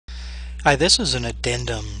Hi, this is an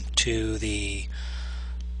addendum to the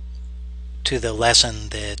lesson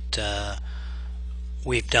that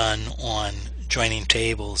we've done on joining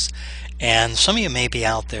tables. And some of you may be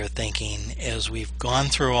out there thinking, as we've gone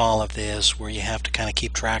through all of this, where you have to kind of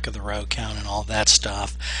keep track of the row count and all that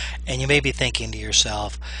stuff, and you may be thinking to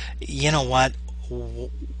yourself, you know what,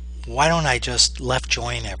 why don't I just left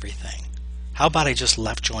join everything? How about I just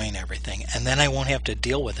left join everything, and then I won't have to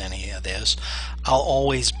deal with any of this. I'll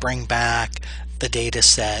always bring back the data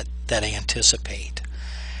set that I anticipate.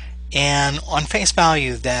 And on face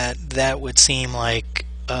value, that would seem like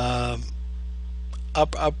a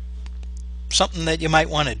something that you might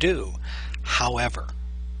want to do. However,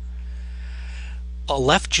 a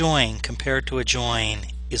left join compared to a join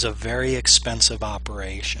is a very expensive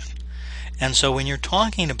operation. And so when you're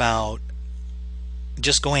talking about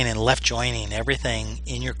just going and left joining everything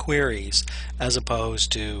in your queries as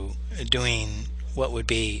opposed to doing what would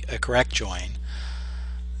be a correct join,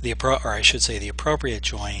 or I should say the appropriate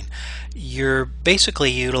join, you're basically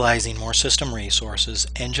utilizing more system resources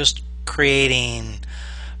and just creating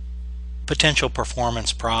potential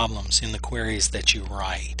performance problems in the queries that you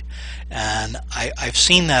write. And I've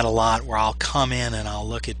seen that a lot, where I'll come in and I'll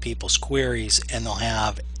look at people's queries and they'll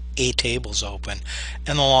have 8 tables open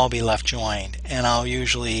and they'll all be left joined, and I'll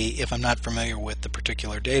usually, if I'm not familiar with the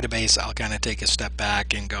particular database, I'll kind of take a step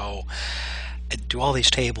back and go, do all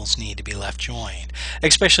these tables need to be left joined?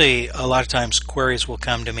 Especially a lot of times queries will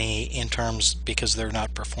come to me in terms because they're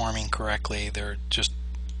not performing correctly, they're just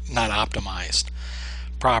not optimized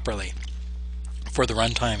properly for the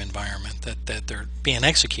runtime environment that they're being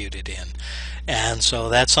executed in. And so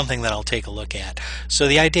that's something that I'll take a look at. So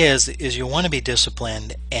the idea is you want to be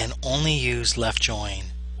disciplined and only use left join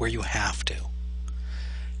where you have to.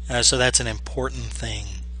 So that's an important thing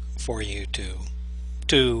for you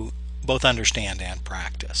to both understand and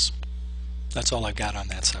practice. That's all I've got on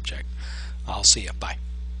that subject. I'll see you. Bye.